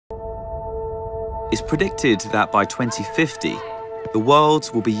It's predicted that by 2050, the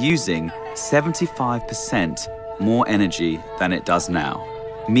world will be using 75% more energy than it does now.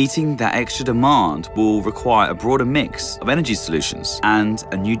 Meeting that extra demand will require a broader mix of energy solutions and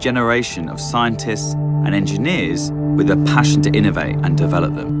a new generation of scientists and engineers with a passion to innovate and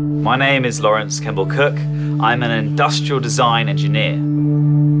develop them. My name is Laurence Kemball-Cook. I'm an industrial design engineer.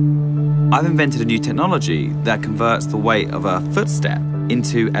 I've invented a new technology that converts the weight of a footstep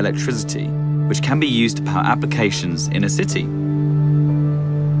into electricity, which can be used to power applications in a city.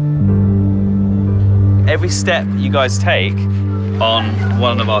 Every step you guys take on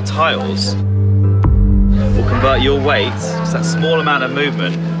one of our tiles will convert your weight, just that small amount of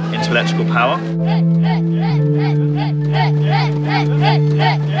movement, into electrical power.